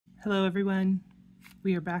Hello everyone,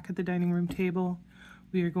 we are back at the dining room table.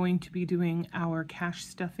 We are going to be doing our cash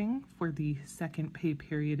stuffing for the second pay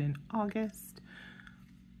period in August.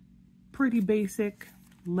 Pretty basic.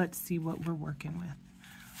 Let's see what we're working with.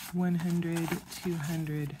 $100,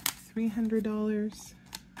 $200, $300,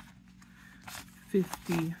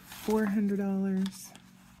 $50, $400,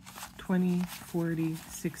 $20, $40,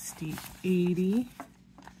 $60, $80,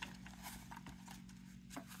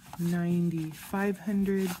 $90,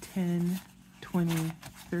 $500, $10, $20,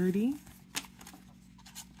 $30,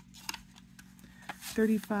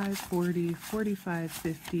 $35, $40, $45,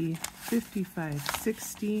 $50,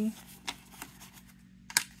 $55,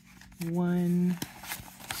 $60, 1,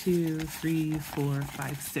 2, 3, 4,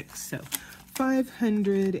 5, 6. So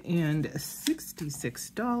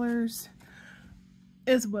 $566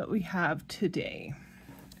 is what we have today.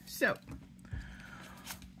 So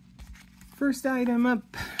first item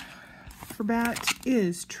up for bat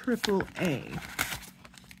is AAA.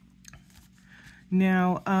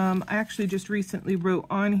 Now, I actually just recently wrote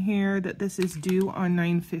on here that this is due on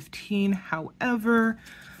 9/15. However,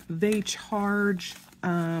 they charge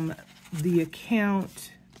the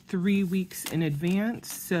account 3 weeks in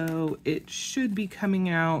advance, so it should be coming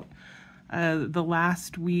out the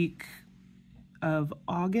last week of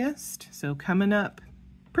August. So coming up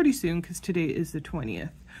pretty soon, because today is the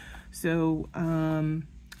 20th. So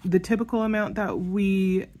the typical amount that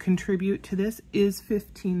we contribute to this is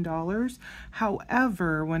 $15.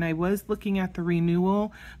 However, when I was looking at the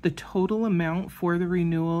renewal, the total amount for the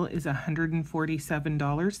renewal is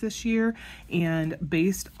 $147 this year. And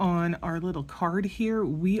based on our little card here,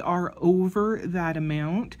 we are over that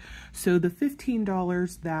amount. So the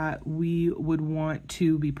 $15 that we would want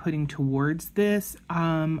to be putting towards this,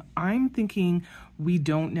 I'm thinking we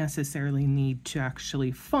don't necessarily need to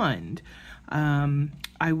actually fund.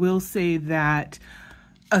 I will say that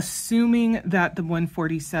assuming that the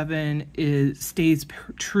 147 stays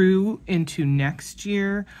true into next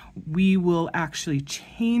year, we will actually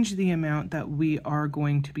change the amount that we are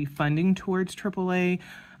going to be funding towards AAA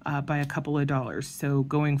by a couple of dollars. So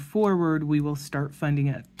going forward, we will start funding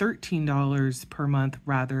at $13 per month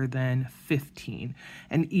rather than $15.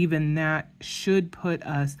 And even that should put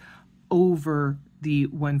us over the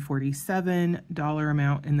 $147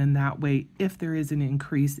 amount, and then that way, if there is an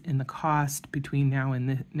increase in the cost between now and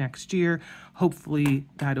the next year, hopefully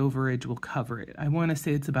that overage will cover it. I want to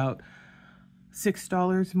say it's about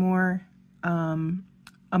 $6 more a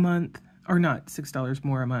month, or not $6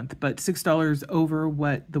 more a month, but $6 over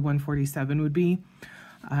what the 147 would be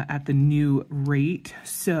at the new rate.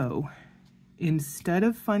 So instead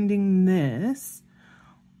of funding this,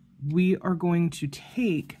 we are going to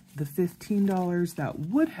take the $15 that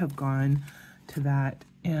would have gone to that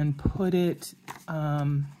and put it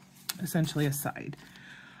essentially aside.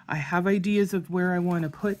 I have ideas of where I want to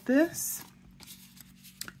put this,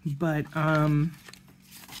 but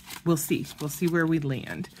we'll see. We'll see where we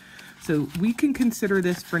land. So we can consider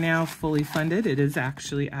this for now fully funded. It is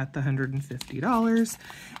actually at the $150.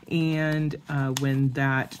 And when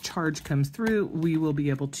that charge comes through, we will be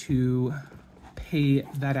able to pay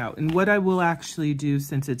that out. And what I will actually do,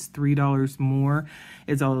 since it's $3 more,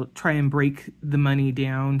 is I'll try and break the money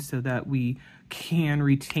down so that we can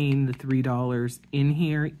retain the $3 in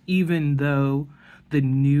here, even though the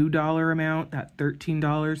new dollar amount, that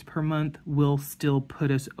 $13 per month, will still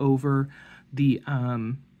put us over the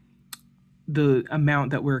amount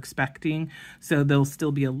that we're expecting. So there'll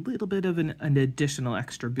still be a little bit of an additional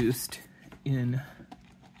extra boost in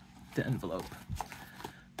the envelope.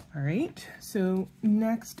 All right, so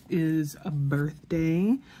next is a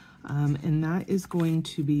birthday, and that is going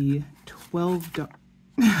to be $12.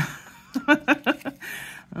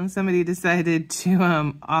 Somebody decided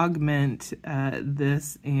to augment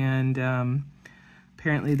this, and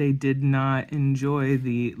apparently they did not enjoy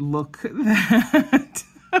the look that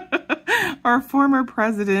our former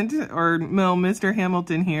president, or no, Mr.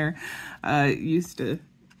 Hamilton here, used to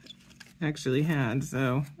actually had.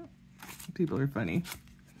 So people are funny.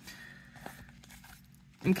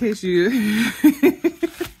 In case you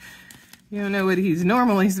you don't know what he's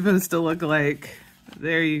normally supposed to look like,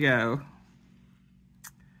 there you go.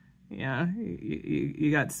 Yeah,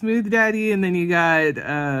 you got Smooth Daddy, and then you got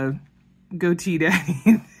Goatee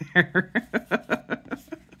Daddy there.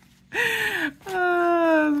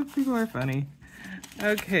 People are funny.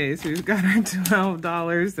 Okay, so we've got our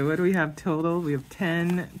 $12. So what do we have total? We have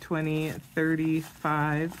 10, 20,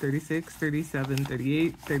 35, 36, 37,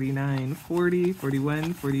 38, 39, 40,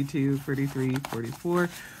 41, 42, 43, 44,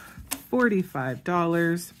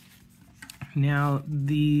 $45. Now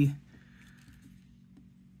the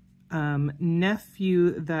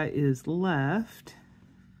nephew that is left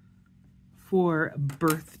for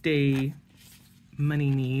birthday money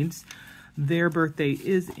needs. Their birthday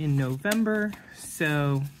is in November,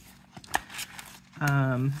 so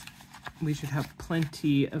we should have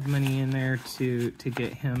plenty of money in there to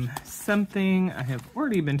get him something. I have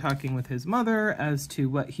already been talking with his mother as to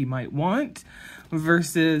what he might want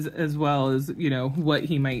versus as well as, you know, what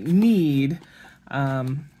he might need,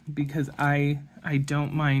 because I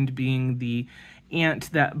don't mind being the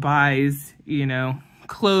aunt that buys, you know,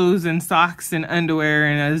 clothes and socks and underwear,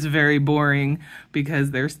 and is very boring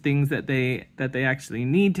because there's things that they actually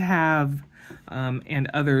need to have, and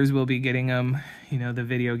others will be getting them, you know, the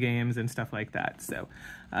video games and stuff like that. So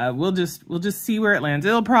we'll just see where it lands.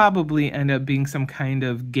 It'll probably end up being some kind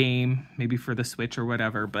of game, maybe for the Switch or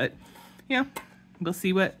whatever, but yeah, we'll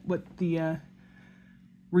see what the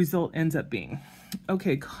result ends up being.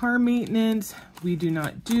 Okay, car maintenance we do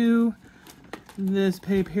not do this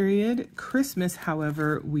pay period. Christmas,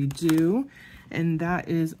 however, we do, and that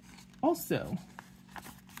is also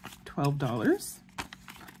 $12.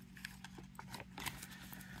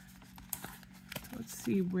 Let's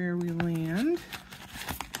see where we land.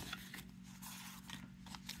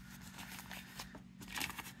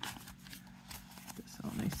 This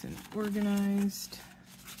all nice and organized.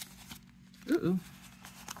 Ooh.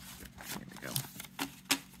 There we go.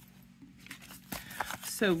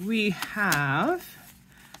 So we have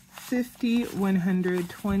 50, 100,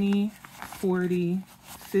 20, 40,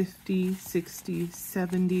 50, 60,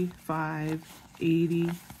 75,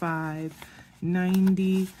 85,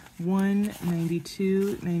 90, 1,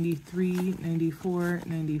 92, 93, 94,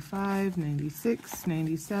 95, 96,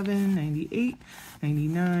 97, 98,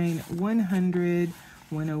 99, 100,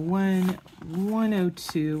 101,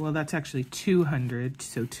 102, well that's actually 200,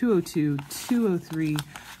 so 202, 203,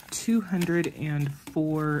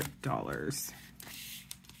 $204.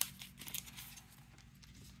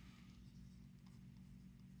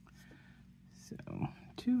 So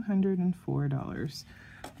 $204.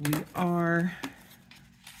 We are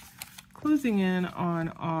closing in on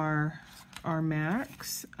our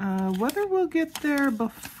max. Whether we'll get there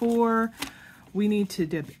before we need to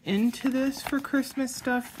dip into this for Christmas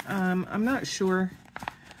stuff, I'm not sure.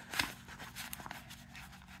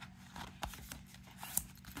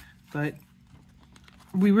 But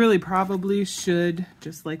we really probably should,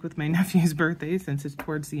 just like with my nephew's birthday, since it's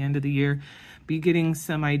towards the end of the year, be getting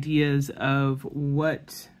some ideas of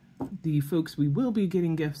what the folks we will be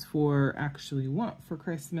getting gifts for actually want for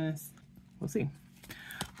Christmas. We'll see.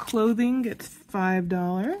 Clothing gets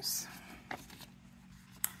 $5.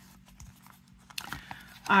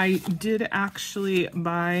 I did actually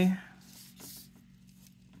buy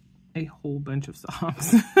a whole bunch of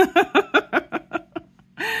socks.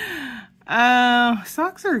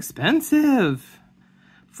 Socks are expensive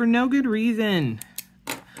for no good reason.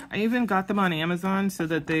 I even got them on Amazon so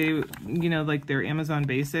that they, you know, like they're Amazon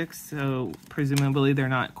basics, so presumably they're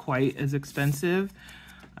not quite as expensive.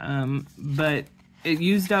 But it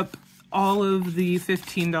used up all of the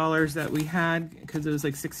 $15 that we had because it was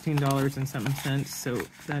like $16 and something cents. So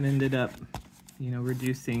that ended up, you know,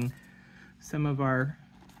 reducing some of our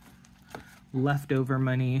leftover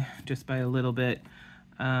money just by a little bit.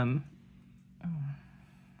 Oh,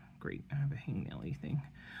 great, I have a hangnail-y thing.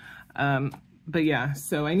 But yeah,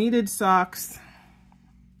 so I needed socks,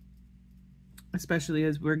 especially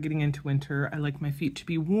as we're getting into winter. I like my feet to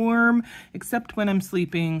be warm, except when I'm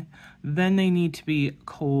sleeping. Then they need to be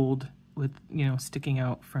cold with, you know, sticking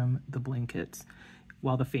out from the blankets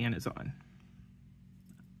while the fan is on.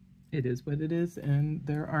 It is what it is, and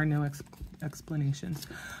there are no explanations.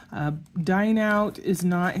 Dine out is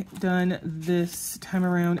not done this time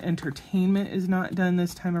around. Entertainment is not done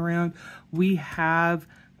this time around. We have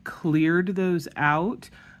cleared those out.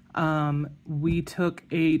 We took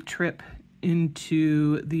a trip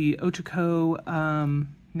into the Ochoco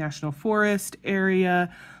National Forest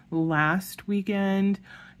area last weekend.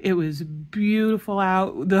 It was beautiful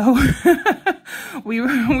out, though. we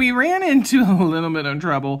ran into a little bit of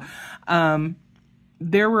trouble.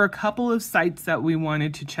 There were a couple of sites that we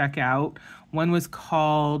wanted to check out. One was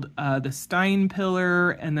called the Stein Pillar,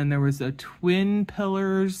 and then there was a Twin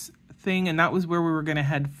Pillars thing, and that was where we were going to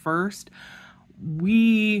head first.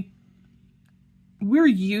 We're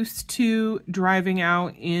used to driving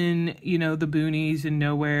out in, you know, the boonies and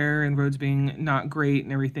nowhere and roads being not great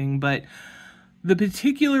and everything, but the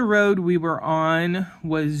particular road we were on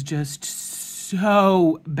was just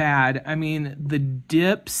so bad. I mean, the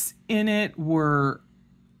dips in it were,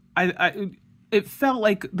 it felt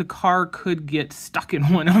like the car could get stuck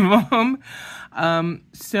in one of them.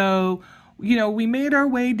 So you know, we made our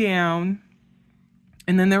way down,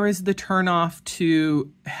 and then there was the turnoff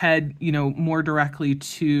to head, you know, more directly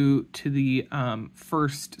to the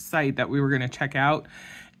first site that we were going to check out.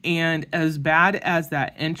 And as bad as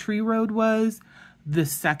that entry road was, the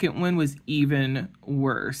second one was even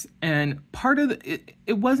worse. And part of it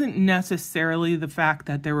wasn't necessarily the fact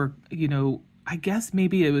that there were, you know, I guess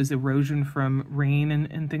maybe it was erosion from rain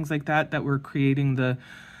and things like that were creating the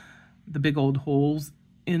big old holes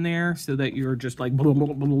in there so that you're just like, blah, blah,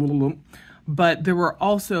 blah, blah, blah. But there were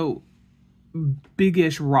also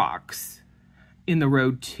biggish rocks in the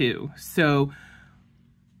road too. So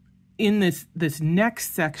in this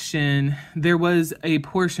next section, there was a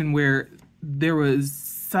portion where there was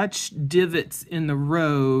such divots in the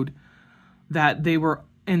road that they were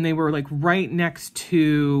like right next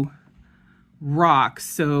to rocks.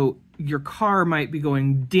 So your car might be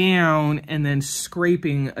going down and then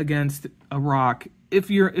scraping against a rock if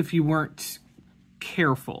you weren't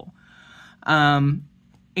careful.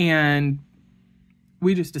 And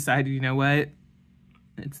we just decided, you know what?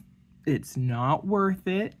 It's not worth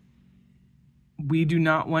it. We do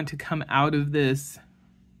not want to come out of this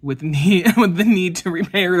with the need to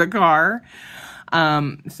repair the car.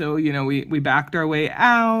 So, you know, we backed our way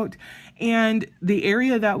out, and the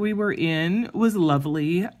area that we were in was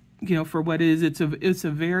lovely, you know, for what is, it's a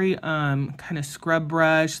very, kind of scrub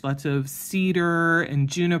brush, lots of cedar and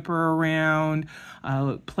juniper around,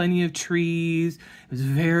 plenty of trees. It was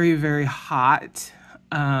very, very hot.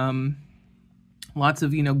 Lots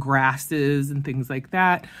of, you know, grasses and things like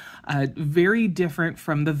that. Very different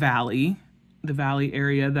from the valley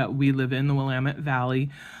area that we live in, the Willamette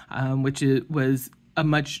Valley, which was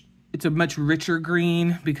it's a much richer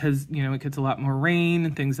green because, you know, it gets a lot more rain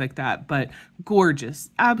and things like that, but gorgeous,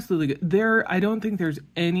 absolutely good. I don't think there's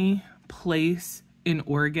any place in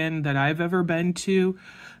Oregon that I've ever been to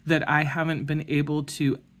that I haven't been able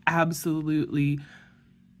to absolutely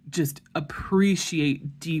just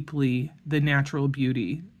appreciate deeply the natural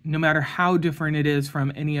beauty, no matter how different it is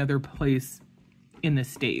from any other place in the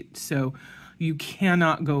state. So you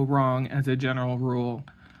cannot go wrong as a general rule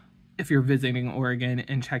if you're visiting Oregon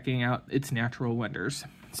and checking out its natural wonders.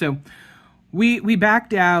 So we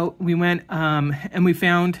backed out, we went, and we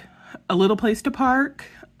found a little place to park.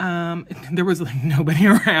 There was like nobody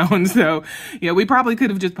around. So, yeah, we probably could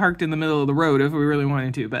have just parked in the middle of the road if we really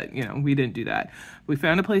wanted to, but, you know, we didn't do that. We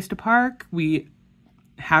found a place to park. We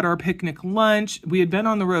had our picnic lunch. We had been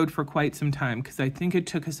on the road for quite some time because I think it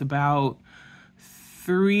took us about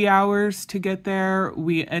 3 hours to get there.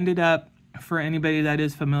 We ended up, for anybody that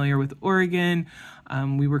is familiar with Oregon,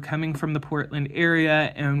 we were coming from the Portland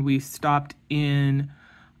area, and we stopped in,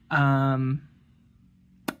 I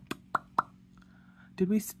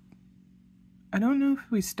don't know if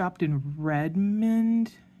we stopped in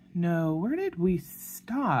Redmond. No, where did we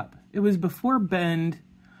stop? It was before Bend.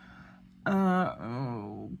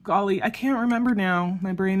 Oh, golly, I can't remember now.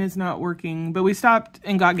 My brain is not working, but we stopped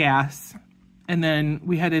and got gas. And then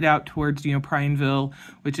we headed out towards, you know, Prineville,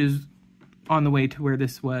 which is on the way to where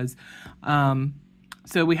this was.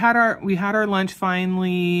 So we had our lunch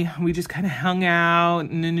finally. We just kind of hung out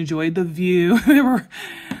and enjoyed the view.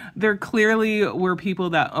 There clearly were people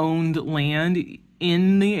that owned land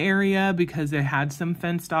in the area because they had some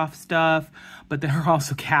fenced off stuff, but there were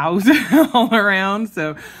also cows all around.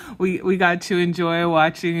 So we got to enjoy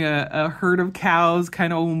watching a herd of cows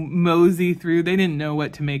kind of mosey through. They didn't know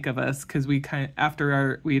what to make of us because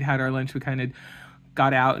after we'd had our lunch, we kind of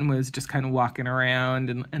got out and was just kind of walking around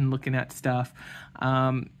and looking at stuff.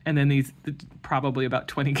 And then probably about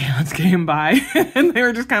 20 cows came by and they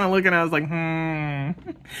were just kind of looking. I was like,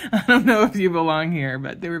 I don't know if you belong here,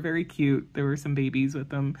 but they were very cute. There were some babies with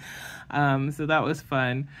them. So that was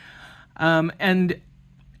fun. And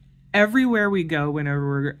everywhere we go, whenever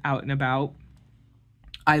we're out and about,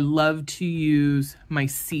 I love to use my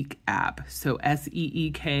Seek app. So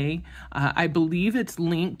SEEK. I believe it's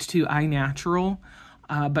linked to iNatural,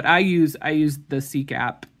 but I use the Seek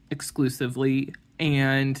app exclusively.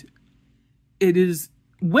 And it is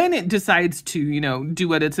when it decides to, you know, do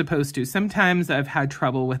what it's supposed to. Sometimes I've had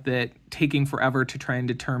trouble with it taking forever to try and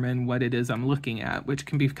determine what it is I'm looking at, which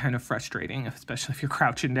can be kind of frustrating, especially if you're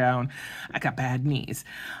crouching down. I got bad knees.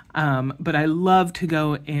 But I love to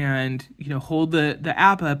go and, you know, hold the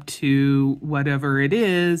app up to whatever it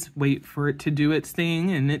is, wait for it to do its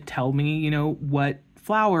thing, and it tell me, you know, what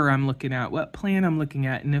flower I'm looking at, what plant I'm looking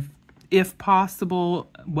at, and if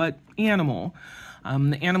possible, what animal.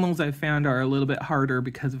 The animals I've found are a little bit harder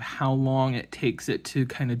because of how long it takes it to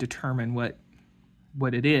kind of determine what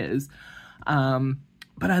it is. But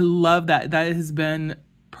I love that. That has been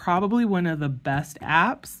probably one of the best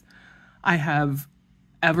apps I have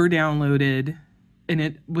ever downloaded. And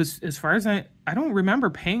it was, as far as I don't remember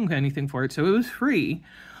paying anything for it, so it was free.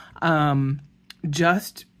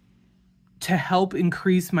 Just to help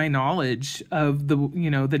increase my knowledge of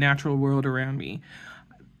the natural world around me.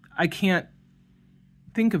 I can't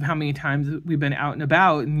think of how many times we've been out and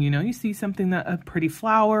about and, you see something, a pretty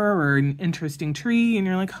flower or an interesting tree, and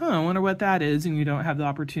you're like, I wonder what that is. And you don't have the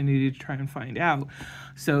opportunity to try and find out.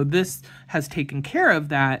 So this has taken care of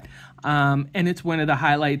that. And it's one of the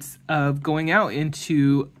highlights of going out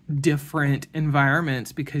into different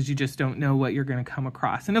environments, because you just don't know what you're going to come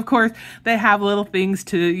across. And of course, they have little things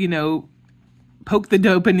to, poke the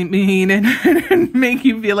dopamine and make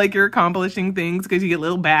you feel like you're accomplishing things, because you get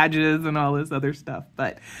little badges and all this other stuff.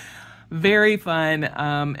 But very fun.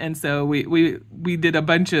 And so we did a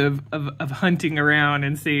bunch of hunting around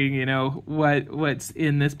and seeing, what's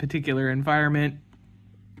in this particular environment.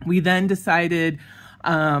 We then decided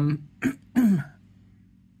it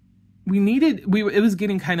was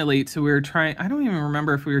getting kind of late, so we were trying, I don't even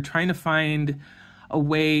remember if we were trying to find a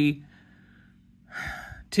way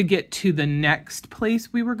to get to the next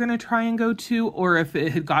place we were going to try and go to, or if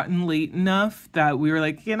it had gotten late enough that we were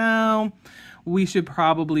like, we should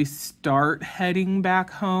probably start heading back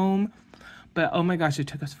home. But oh my gosh, it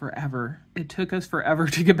took us forever. It took us forever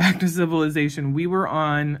to get back to civilization. We were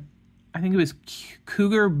on, I think it was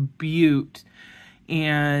Cougar Butte,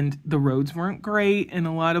 and the roads weren't great in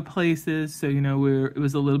a lot of places. So, it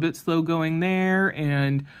was a little bit slow going there,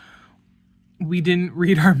 and we didn't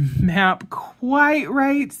read our map quite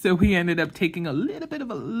right, so we ended up taking a little bit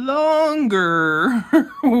of a longer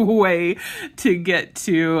way to get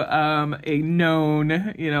to a known,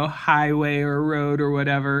 highway or road or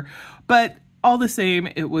whatever. But all the same,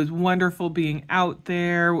 it was wonderful being out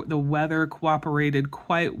there. The weather cooperated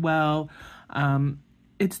quite well.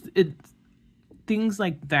 It's things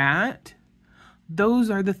like that.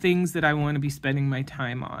 Those are the things that I want to be spending my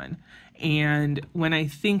time on. And when I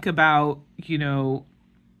think about,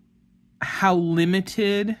 how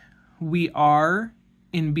limited we are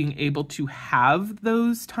in being able to have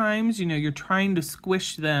those times, you're trying to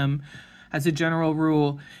squish them, as a general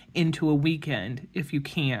rule, into a weekend if you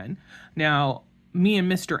can. Now, me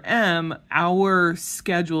and Mr. M, our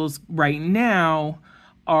schedules right now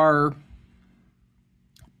are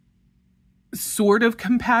sort of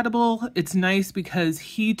compatible. It's nice because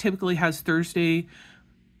he typically has Thursday,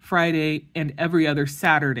 Friday, and every other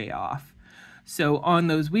Saturday off. So on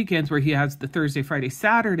those weekends where he has the Thursday, Friday,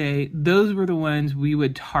 Saturday, those were the ones we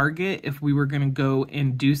would target if we were going to go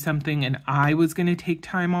and do something and I was going to take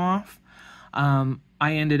time off. I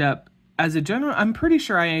ended up, as a general, I'm pretty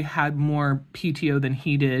sure I had more PTO than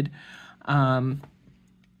he did, or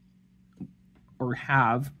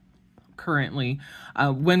have currently,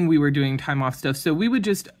 when we were doing time off stuff. So we would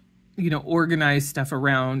just, organize stuff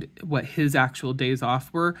around what his actual days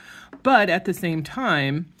off were. But at the same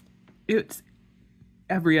time, it's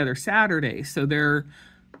every other Saturday. So there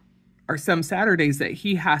are some Saturdays that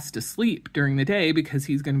he has to sleep during the day because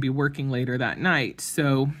he's going to be working later that night.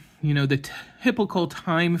 So, the typical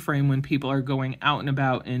time frame when people are going out and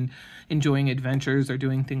about and enjoying adventures or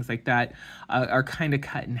doing things like that are kind of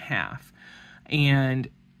cut in half. And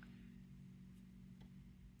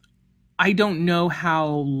I don't know how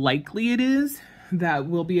likely it is that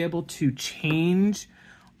we'll be able to change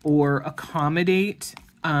or accommodate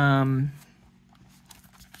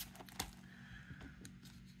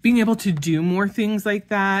being able to do more things like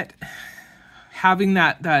that, having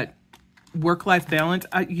that work-life balance.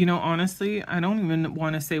 Honestly, I don't even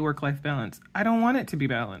want to say work-life balance. I don't want it to be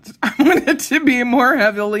balanced. I want it to be more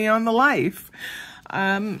heavily on the life.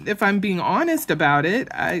 If I'm being honest about it,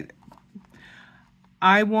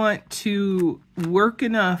 I want to work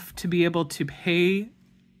enough to be able to pay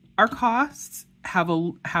our costs,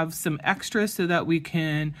 have some extra so that we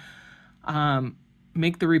can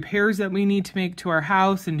make the repairs that we need to make to our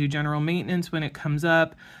house and do general maintenance when it comes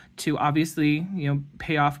up, to obviously,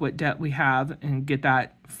 pay off what debt we have and get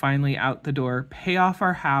that finally out the door, pay off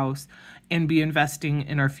our house, and be investing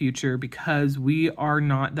in our future, because we are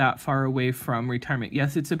not that far away from retirement.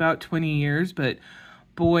 Yes, it's about 20 years, but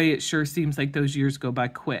boy, it sure seems like those years go by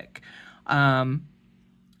quick. And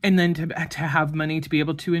then to have money to be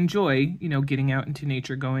able to enjoy, getting out into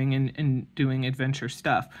nature, going and doing adventure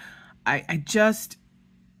stuff. I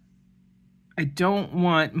don't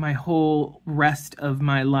want my whole rest of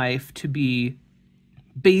my life to be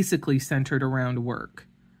basically centered around work.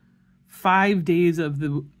 5 days of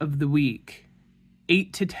the week,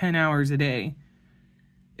 8 to 10 hours a day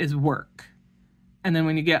is work. And then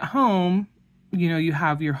when you get home, you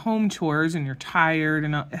have your home chores and you're tired,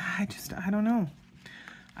 and I don't know.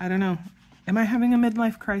 Am I having a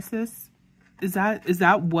midlife crisis? Is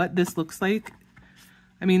that what this looks like?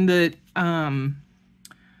 I mean, the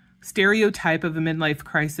stereotype of a midlife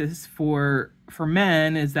crisis for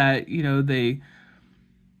men is that, you know, they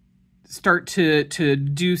start to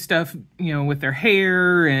do stuff, you know, with their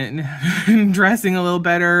hair and dressing a little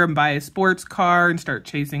better and buy a sports car and start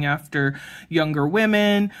chasing after younger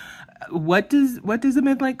women. What does a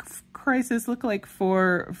midlife crisis look like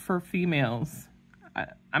for females?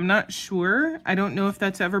 I'm not sure. I don't know if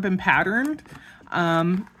that's ever been patterned.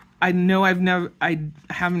 I know I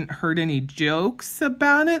haven't heard any jokes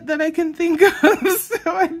about it that I can think of, so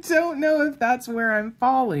I don't know if that's where I'm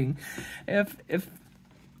falling. If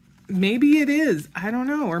maybe it is, I don't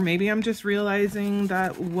know, or maybe I'm just realizing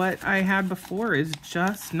that what I had before is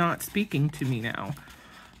just not speaking to me now.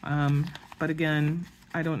 But again,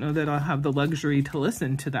 I don't know that I'll have the luxury to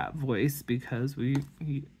listen to that voice because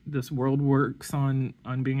this world works on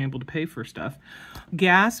being able to pay for stuff.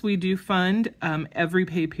 Gas, we do fund every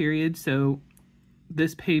pay period. So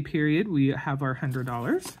this pay period, we have our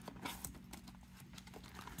 $100.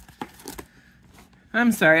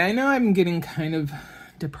 I'm sorry, I know I'm getting kind of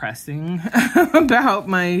depressing about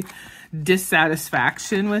my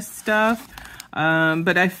dissatisfaction with stuff,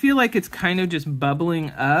 but I feel like it's kind of just bubbling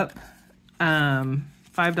up.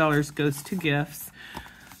 $5 goes to gifts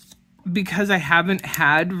because I haven't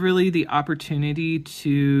had really the opportunity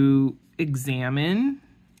to examine,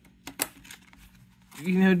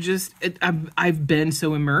 you know, I've been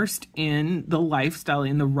so immersed in the lifestyle,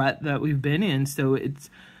 in the rut that we've been in. So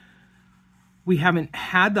we haven't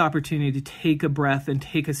had the opportunity to take a breath and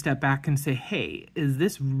take a step back and say, hey, is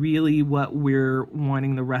this really what we're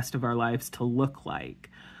wanting the rest of our lives to look like?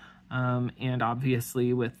 And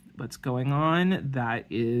obviously with what's going on, that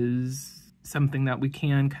is something that we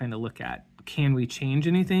can kind of look at. Can we change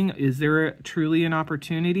anything? Is there truly an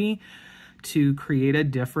opportunity to create a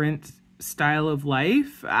different style of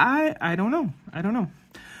life? I don't know. I don't know.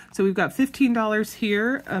 So we've got $15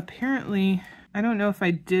 here. Apparently, I don't know if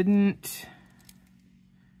I didn't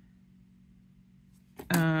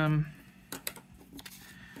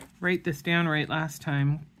write this down right last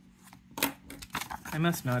time. I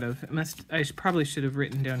must not have. I probably should have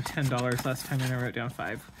written down $10 last time, and I wrote down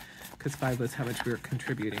 $5 because $5 was how much we were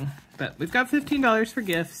contributing. But we've got $15 for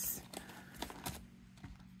gifts.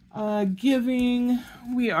 Giving,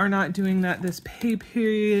 we are not doing that this pay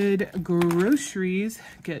period. Groceries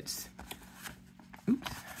gets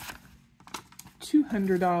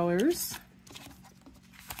 $200.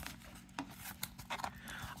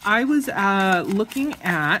 I was looking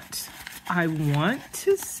at, I want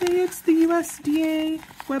to say it's the USDA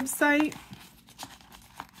website,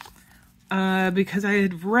 because I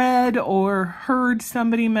had read or heard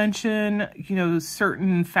somebody mention, you know,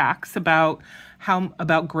 certain facts about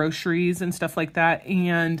groceries and stuff like that.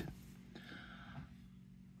 And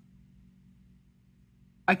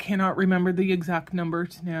I cannot remember the exact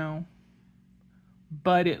numbers now,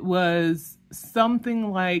 but it was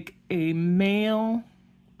something like a male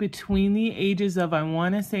between the ages of, I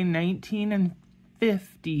want to say 19 and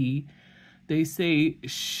 50, they say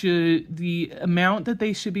the amount that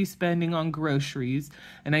they should be spending on groceries,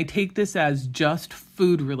 and I take this as just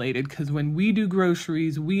food related, because when we do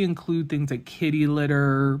groceries, we include things like kitty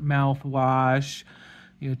litter, mouthwash,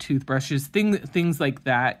 you know, toothbrushes, things like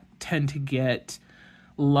that tend to get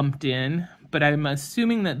lumped in. But I'm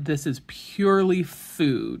assuming that this is purely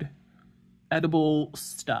food, edible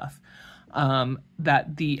stuff.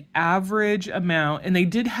 That the average amount, and they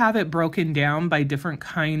did have it broken down by different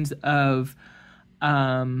kinds of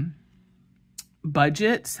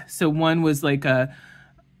budgets. So one was like an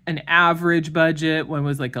average budget, one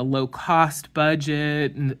was like a low cost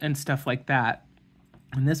budget and stuff like that.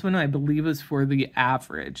 And this one, I believe, is for the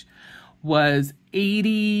average, was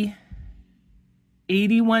 $81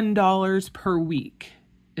 per week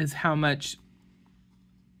is how much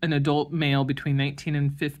an adult male between 19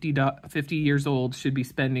 and 50 years old should be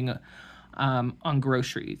spending on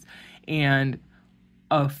groceries. And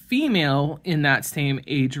a female in that same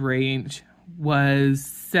age range was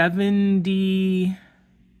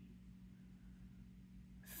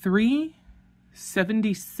 73,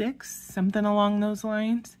 76, something along those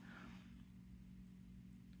lines.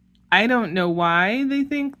 I don't know why they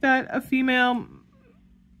think that a female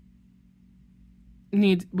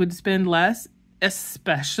would spend less.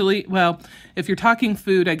 Especially, well, if you're talking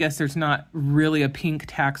food, I guess there's not really a pink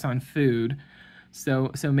tax on food.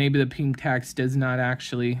 So maybe the pink tax does not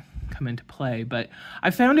actually come into play. But I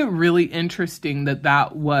found it really interesting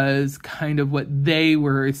that was kind of what they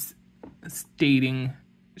were stating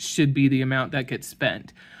should be the amount that gets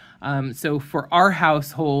spent. So for our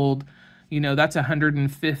household, you know, that's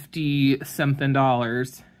 $150 something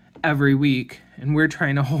every week. And we're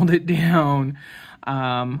trying to hold it down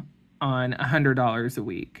on $100 a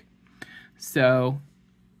week. So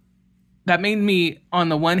that made me, on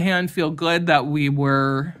the one hand, feel good that we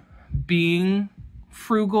were being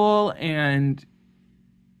frugal and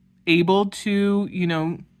able to, you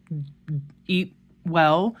know, eat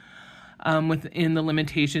well within the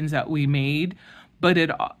limitations that we made. But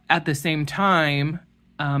at the same time,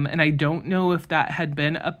 and I don't know if that had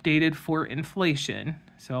been updated for inflation,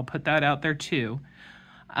 so I'll put that out there too.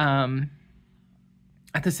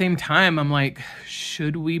 At the same time, I'm like,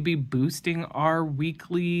 should we be boosting our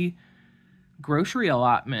weekly grocery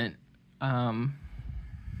allotment?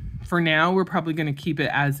 For now, we're probably going to keep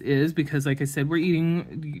it as is because, like I said, we're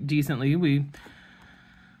eating decently. We're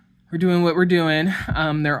doing what we're doing.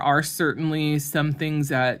 There are certainly some things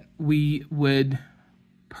that we would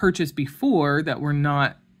purchase before that we're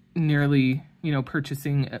not nearly, you know,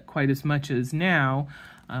 purchasing quite as much as now.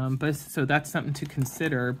 But so that's something to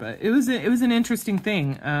consider. But it was an interesting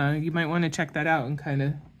thing. You might want to check that out and kind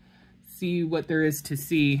of see what there is to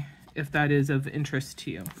see if that is of interest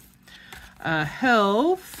to you.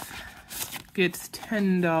 Health gets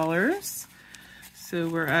 $10. So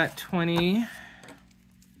we're at 20.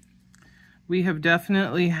 We have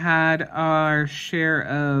definitely had our share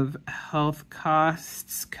of health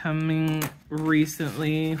costs coming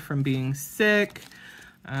recently from being sick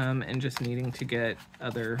and just needing to get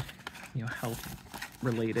other, you know, health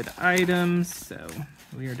related items. So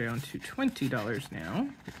we are down to $20 now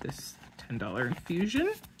with this $10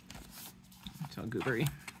 infusion. It's all goobery.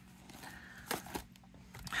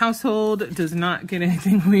 Household does not get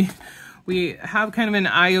anything. We have kind of an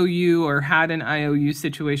IOU, or had an IOU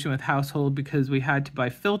situation with household because we had to buy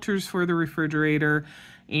filters for the refrigerator.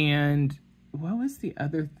 And what was the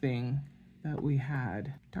other thing that we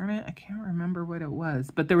had? Darn it, I can't remember what it was.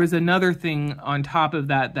 But there was another thing on top of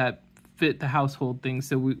that that fit the household thing.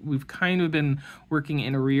 So we've kind of been working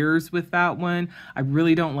in arrears with that one. I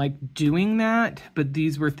really don't like doing that, but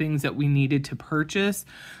these were things that we needed to purchase.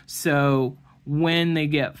 So when they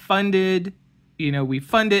get funded, you know, we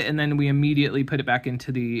fund it and then we immediately put it back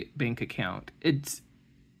into the bank account. It's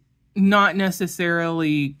not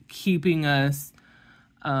necessarily keeping us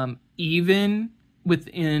even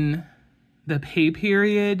within the pay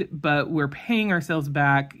period, but we're paying ourselves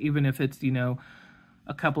back even if it's, you know,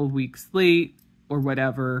 a couple of weeks late or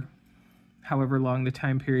whatever, however long the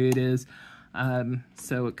time period is.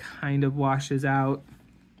 So it kind of washes out.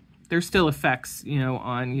 There's still effects, you know,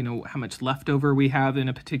 on, you know, how much leftover we have in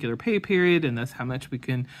a particular pay period, and that's how much we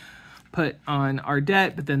can put on our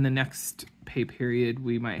debt. But then the next pay period,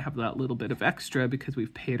 we might have that little bit of extra because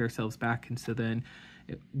we've paid ourselves back. And so then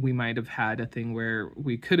we might have had a thing where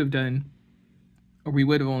we could have done, or we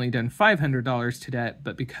would have only done $500 to debt,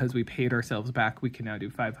 but because we paid ourselves back, we can now do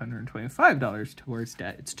 $525 towards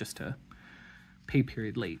debt. It's just a pay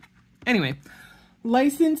period late. Anyway,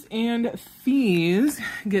 license and fees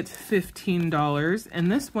gets $15,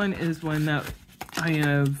 and this one is one that I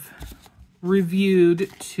have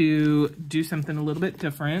reviewed to do something a little bit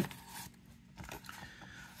different.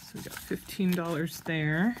 So we got $15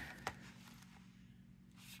 there.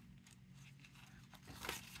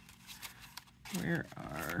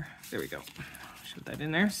 There we go. Shove that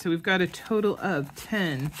in there. So we've got a total of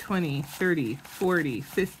 10, 20, 30, 40,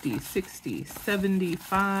 50, 60,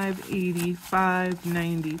 75, 85,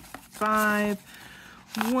 95,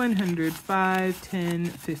 105, 10,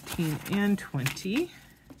 15, and 20.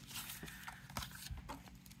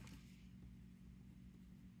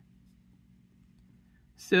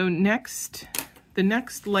 So the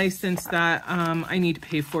next license that I need to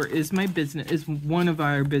pay for is one of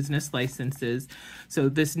our business licenses. So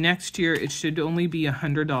this next year, it should only be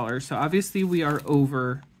 $100. So obviously we are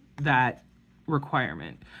over that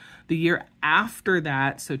requirement. The year after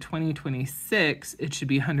that, so 2026, it should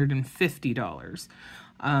be $150.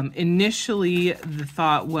 Initially, the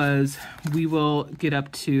thought was we will get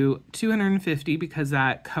up to $250 because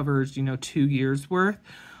that covers, you know, 2 years worth.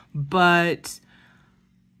 But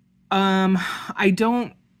I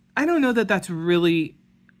don't know that that's really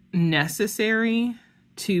necessary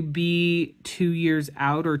to be 2 years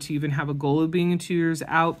out, or to even have a goal of being 2 years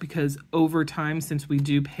out, because over time, since we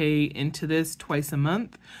do pay into this twice a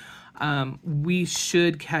month, we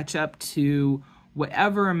should catch up to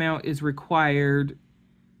whatever amount is required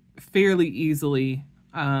fairly easily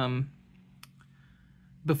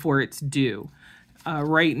before it's due.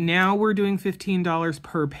 Right now we're doing $15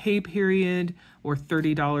 per pay period or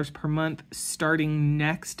 $30 per month. Starting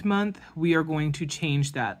next month, we are going to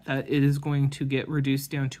change that. That it is going to get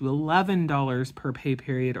reduced down to $11 per pay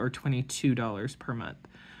period or $22 per month.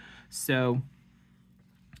 So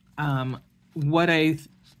what I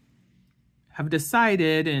have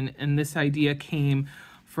decided, and this idea came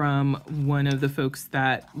from one of the folks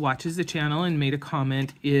that watches the channel and made a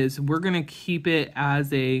comment, is we're going to keep it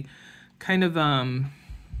as a kind of a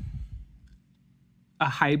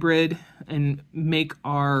hybrid and make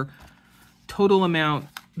our total amount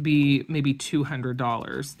be maybe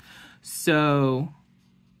 $200. So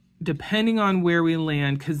depending on where we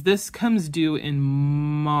land, because this comes due in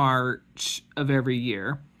March of every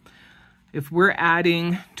year, if we're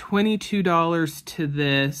adding $22 to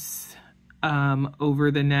this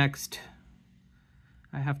over the next,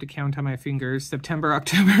 I have to count on my fingers, September,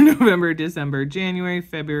 October, November, December, January,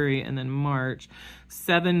 February, and then March,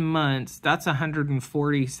 7 months, that's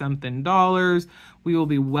 $140 something. We will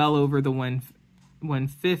be well over the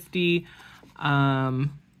 150,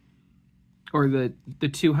 or the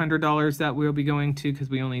 $200 that we'll be going to, because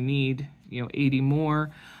we only need, 80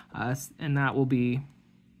 more, and that'll be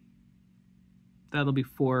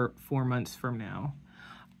 4 months from now.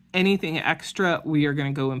 Anything extra, we are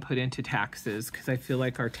going to go and put into taxes, because I feel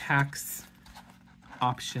like our tax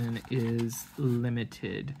option is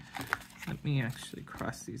limited. Let me actually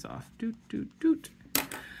cross these off.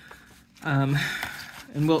 And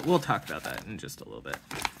we'll talk about that in just a little bit.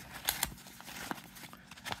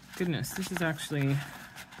 Goodness, this is actually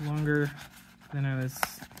longer than I was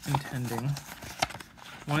intending.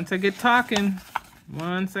 Once I get talking,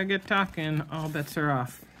 all bets are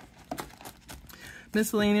off.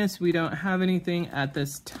 Miscellaneous, we don't have anything at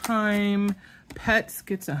this time. Pets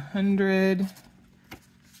gets 100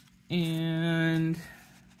 and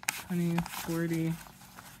 20, 40,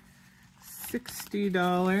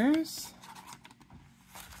 $60.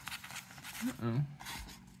 Uh-oh.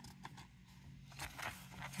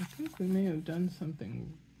 I think we may have done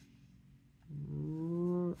something.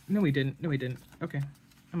 No, we didn't. Okay,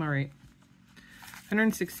 I'm all right.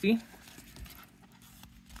 160.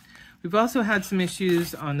 We've also had some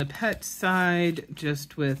issues on the pet side,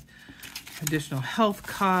 just with additional health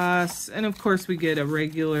costs. And of course, we get a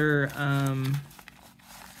regular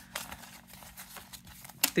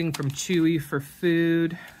thing from Chewy for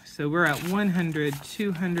food. So we're at 100,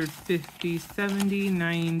 250, 70,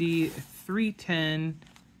 90, 310,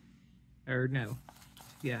 or no,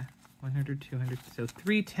 yeah, 100, 200, so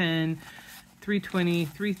 310, 320,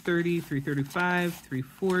 330, 335,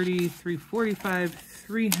 340, 345,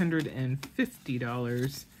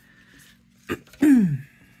 $350.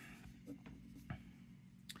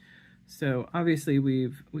 So obviously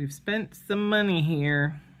we've spent some money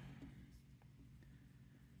here.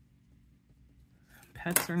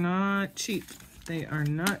 Pets are not cheap. They are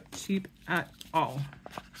not cheap at all.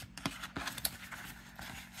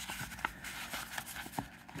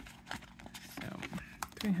 So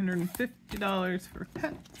 $350 for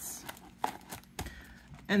pets.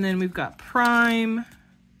 And then we've got Prime,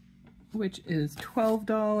 which is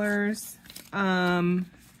 $12.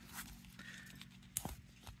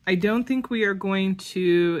 I don't think we are going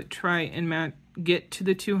to try and get to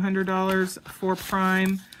the $200 for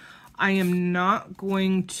Prime. I am not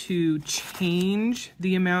going to change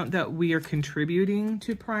the amount that we are contributing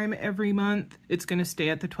to Prime every month. It's going to stay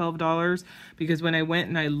at the $12, because when I went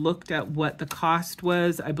and I looked at what the cost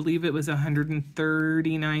was, I believe it was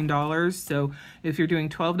 $139. So if you're doing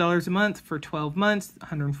 $12 a month for 12 months,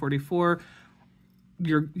 $144,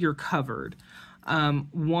 you're covered.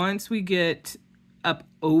 Once we get up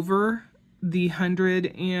over the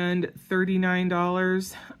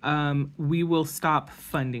 $139, we will stop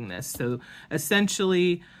funding this. So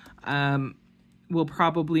essentially, we'll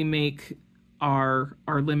probably make our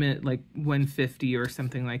limit like 150 or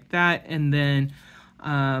something like that, and then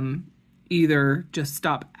either just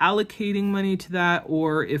stop allocating money to that,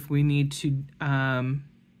 or if we need to,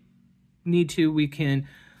 we can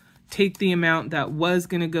take the amount that was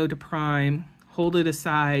going to go to Prime, hold it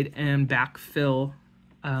aside, and backfill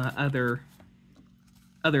other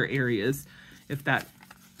areas, if that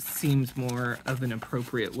seems more of an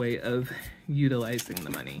appropriate way of utilizing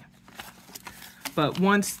the money. But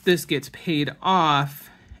once this gets paid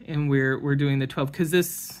off and we're doing the 12, because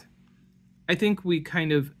this, I think we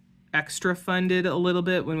kind of extra funded a little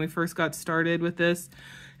bit when we first got started with this,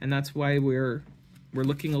 and that's why we're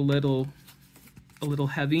looking a little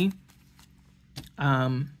heavy.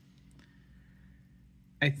 I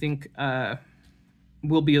think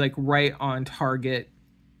we'll be like right on target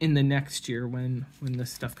in the next year when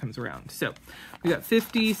this stuff comes around. So we got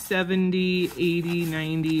 50, 70, 80,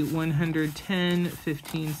 90, 110,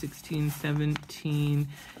 15, 16, 17,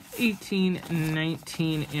 18,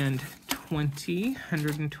 19, and 20,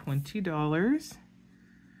 $120.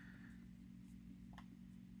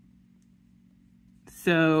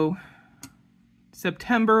 So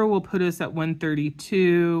September will put us at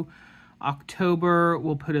 132. October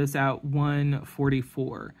will put us at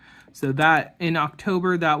 144. So that in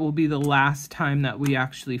October, that will be the last time that we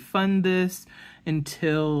actually fund this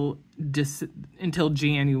until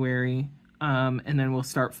January. And then we'll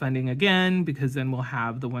start funding again, because then we'll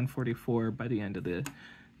have the 144 by the end of the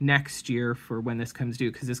next year for when this comes due,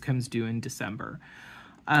 because this comes due in December.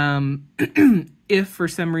 If for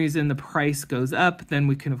some reason the price goes up, then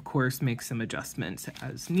we can of course make some adjustments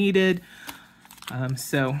as needed.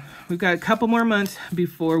 So we've got a couple more months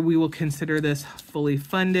before we will consider this fully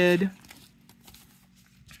funded.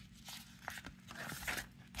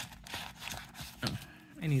 Oh,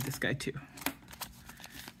 I need this guy too.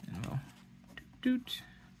 And we'll doot,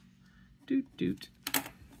 doot, doot.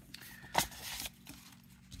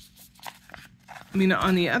 I mean,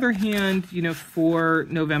 on the other hand, you know, for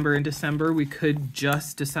November and December, we could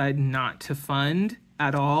just decide not to fund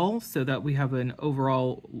at all so that we have an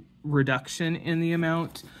overall reduction in the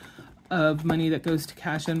amount of money that goes to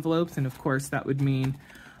cash envelopes. And of course, that would mean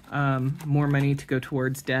more money to go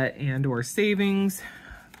towards debt and or savings.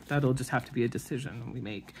 That'll just have to be a decision we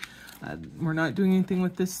make. We're not doing anything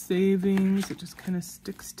with this savings. It just kind of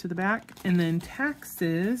sticks to the back. And then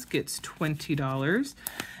taxes gets $20.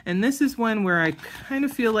 And this is one where I kind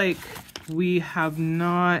of feel like we have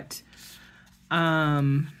not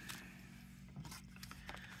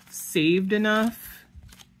saved enough.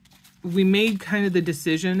 We made kind of the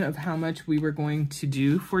decision of how much we were going to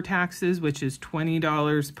do for taxes, which is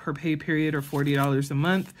 $20 per pay period or $40 a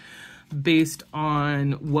month, based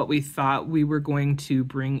on what we thought we were going to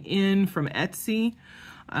bring in from Etsy.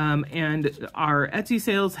 And our Etsy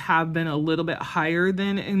sales have been a little bit higher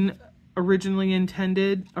than originally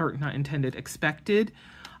intended, or not intended, expected.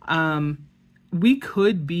 We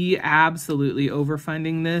could be absolutely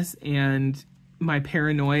overfunding this, and my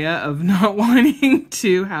paranoia of not wanting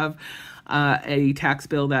to have a tax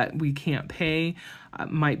bill that we can't pay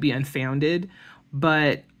might be unfounded.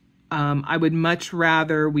 But I would much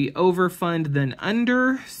rather we overfund than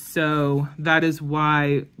under. So that is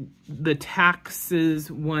why the taxes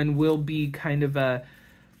one will be kind of a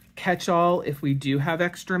catch-all if we do have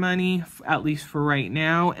extra money, at least for right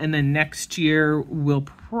now. And then next year, we'll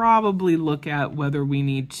probably look at whether we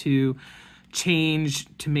need to change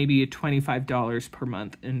to maybe $25 per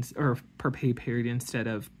month or per pay period instead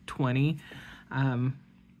of 20.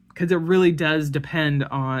 Because it really does depend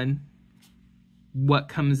on what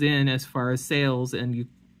comes in as far as sales, and you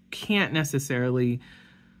can't necessarily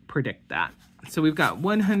predict that. So we've got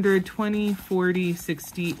 120, 40,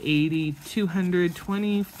 60, 80,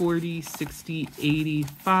 220, 40, 60,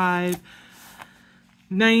 85,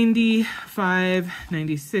 95,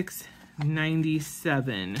 96,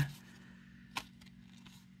 97.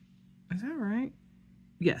 Is that right?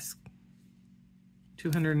 Yes.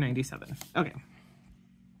 297. Okay.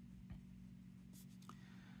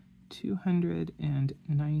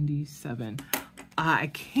 297. I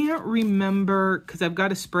can't remember, because I've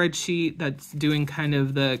got a spreadsheet that's doing kind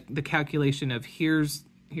of the calculation of here's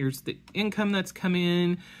the income that's come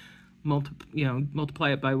in,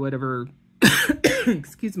 multiply it by whatever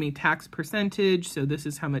excuse me, tax percentage. So this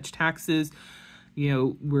is how much taxes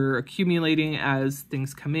we're accumulating as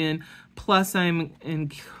things come in. Plus I'm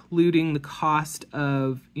including the cost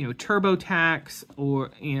of, TurboTax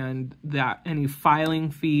and that any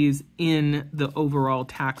filing fees in the overall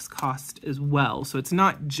tax cost as well. So it's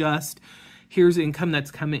not just here's income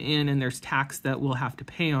that's coming in and there's tax that we'll have to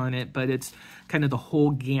pay on it, but it's kind of the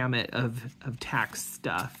whole gamut of tax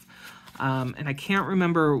stuff. And I can't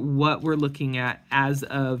remember what we're looking at as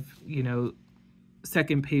of,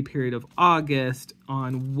 second pay period of August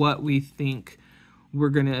on what we think we're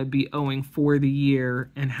going to be owing for the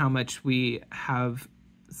year and how much we have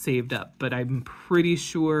saved up. But I'm pretty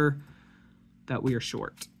sure that we are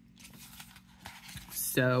short.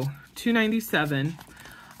 So 297.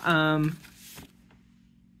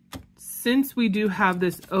 Since we do have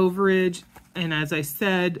this overage, and as I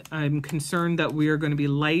said, I'm concerned that we are going to be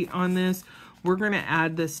light on this, we're going to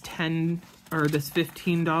add this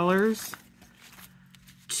 $15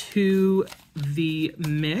 to the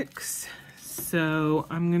mix. So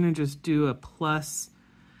I'm going to just do a plus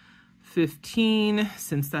 15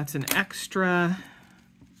 since that's an extra.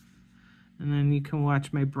 And then you can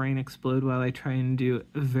watch my brain explode while I try and do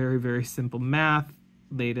very, very simple math.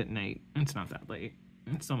 late at night. It's not that late.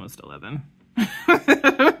 It's almost 11.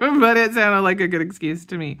 But it sounded like a good excuse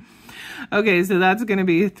to me. Okay, so that's going to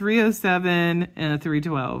be 307 and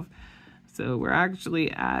 312. So we're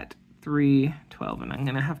actually at 312, and I'm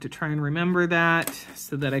going to have to try and remember that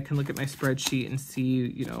so that I can look at my spreadsheet and see,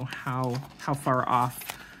 you know, how far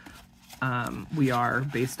off we are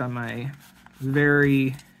based on my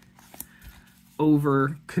very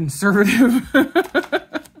over conservative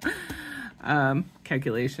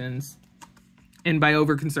calculations. And by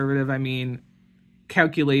over conservative, I mean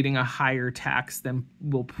calculating a higher tax than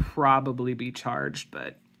will probably be charged,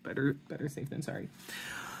 but better safe than sorry.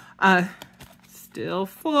 Still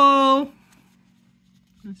full.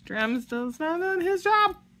 Mr. M still's not on his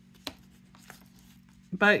job.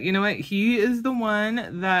 But you know what? He is the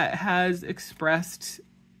one that has expressed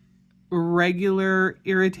regular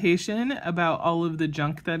irritation about all of the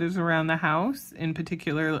junk that is around the house, in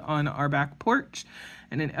particular on our back porch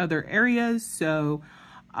and in other areas. So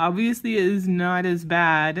obviously it is not as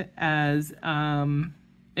bad as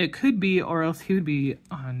it could be, or else he would be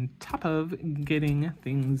on top of getting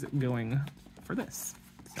things going for this.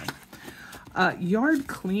 So, yard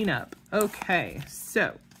cleanup. Okay,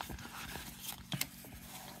 so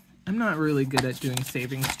I'm not really good at doing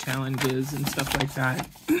savings challenges and stuff like that.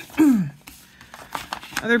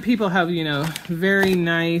 Other people have, you know, very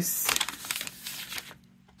nice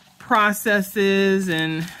processes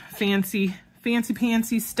and fancy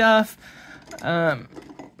pantsy stuff.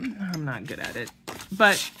 I'm not good at it,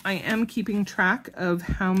 but I am keeping track of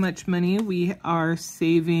how much money we are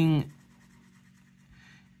saving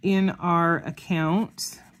in our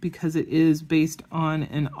account, because it is based on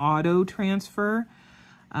an auto transfer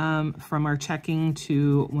from our checking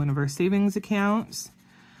to one of our savings accounts.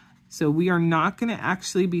 So we are not going to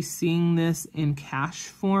actually be seeing this in cash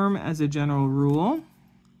form as a general rule.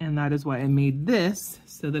 And that is why I made this,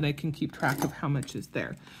 so that I can keep track of how much is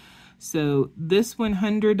there. So this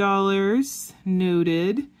 $100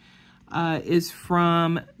 noted is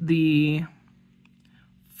from the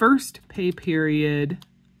first pay period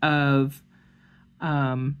of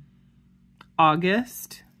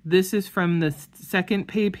August. This is from the second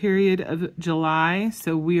pay period of July.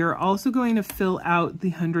 So we are also going to fill out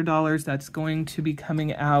the $100 that's going to be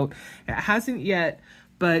coming out. It hasn't yet,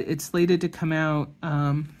 but it's slated to come out,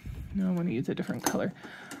 no, I want to use a different color.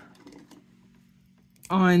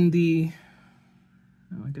 On the,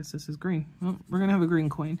 oh, I guess this is green. Well, we're going to have a green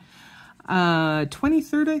coin.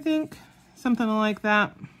 23rd, I think, something like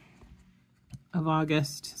that, of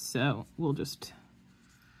August. So we'll just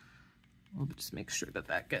make sure that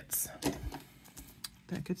that gets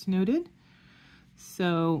noted.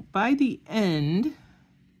 So by the end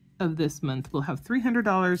of this month, we'll have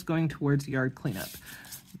 $300 going towards yard cleanup.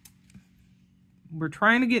 We're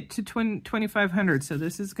trying to get to 2,500, so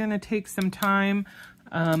this is going to take some time,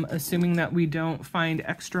 assuming that we don't find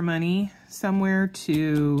extra money somewhere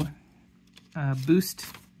to boost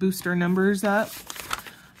our numbers up.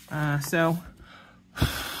 So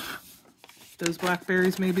those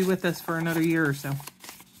blackberries may be with us for another year or so,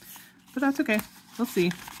 but that's okay. We'll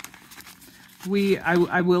see.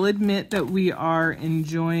 I will admit that we are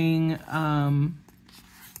enjoying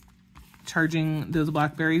charging those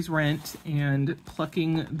blackberries rent and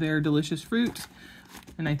plucking their delicious fruit.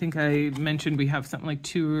 And I think I mentioned we have something like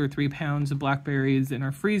 2 or 3 pounds of blackberries in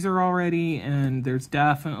our freezer already, and there's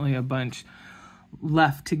definitely a bunch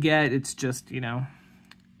left to get. It's just, you know,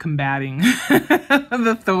 combating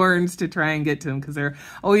the thorns to try and get to them, because they're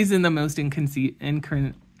always in the most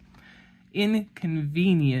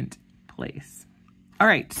inconvenient place. All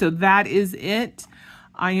right, so that is it.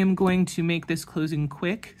 I am going to make this closing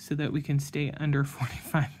quick so that we can stay under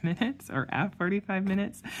 45 minutes or at 45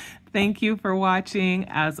 minutes. Thank you for watching.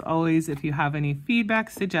 As always, if you have any feedback,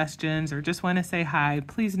 suggestions, or just want to say hi,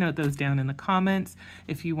 please note those down in the comments.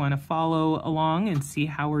 If you want to follow along and see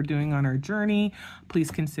how we're doing on our journey,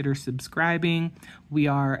 please consider subscribing. We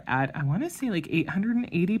are at, I want to say, like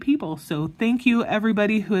 880 people. So thank you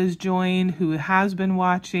everybody who has joined, who has been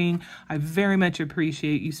watching. I very much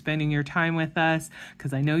appreciate you spending your time with us,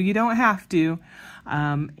 because I know you don't have to.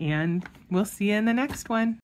 And we'll see you in the next one.